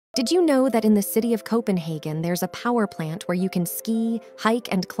Did you know that in the city of Copenhagen, there's a power plant where you can ski, hike,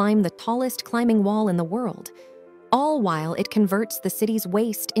 and climb the tallest climbing wall in the world, all while it converts the city's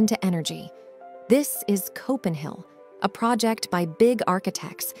waste into energy? This is Copenhill, a project by big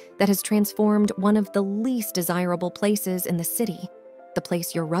architects that has transformed one of the least desirable places in the city, the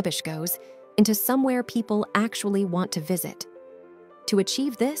place your rubbish goes, into somewhere people actually want to visit. To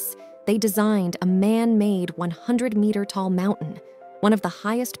achieve this, they designed a man-made 100-meter-tall mountain, one of the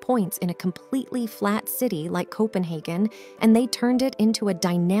highest points in a completely flat city like Copenhagen, and they turned it into a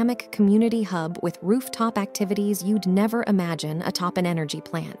dynamic community hub with rooftop activities you'd never imagine atop an energy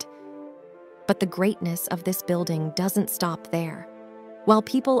plant. But the greatness of this building doesn't stop there. While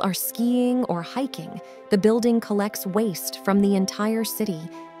people are skiing or hiking, the building collects waste from the entire city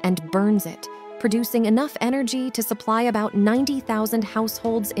and burns it, producing enough energy to supply about 90,000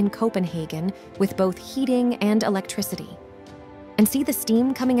 households in Copenhagen with both heating and electricity. And see the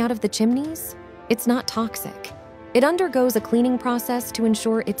steam coming out of the chimneys? It's not toxic. It undergoes a cleaning process to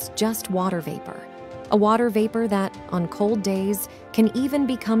ensure it's just water vapor. A water vapor that, on cold days, can even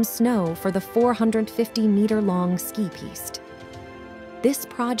become snow for the 450-meter-long ski piste. This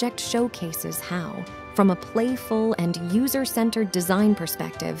project showcases how, from a playful and user-centered design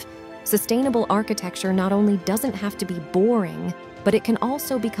perspective, sustainable architecture not only doesn't have to be boring, but it can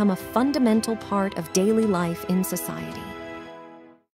also become a fundamental part of daily life in society.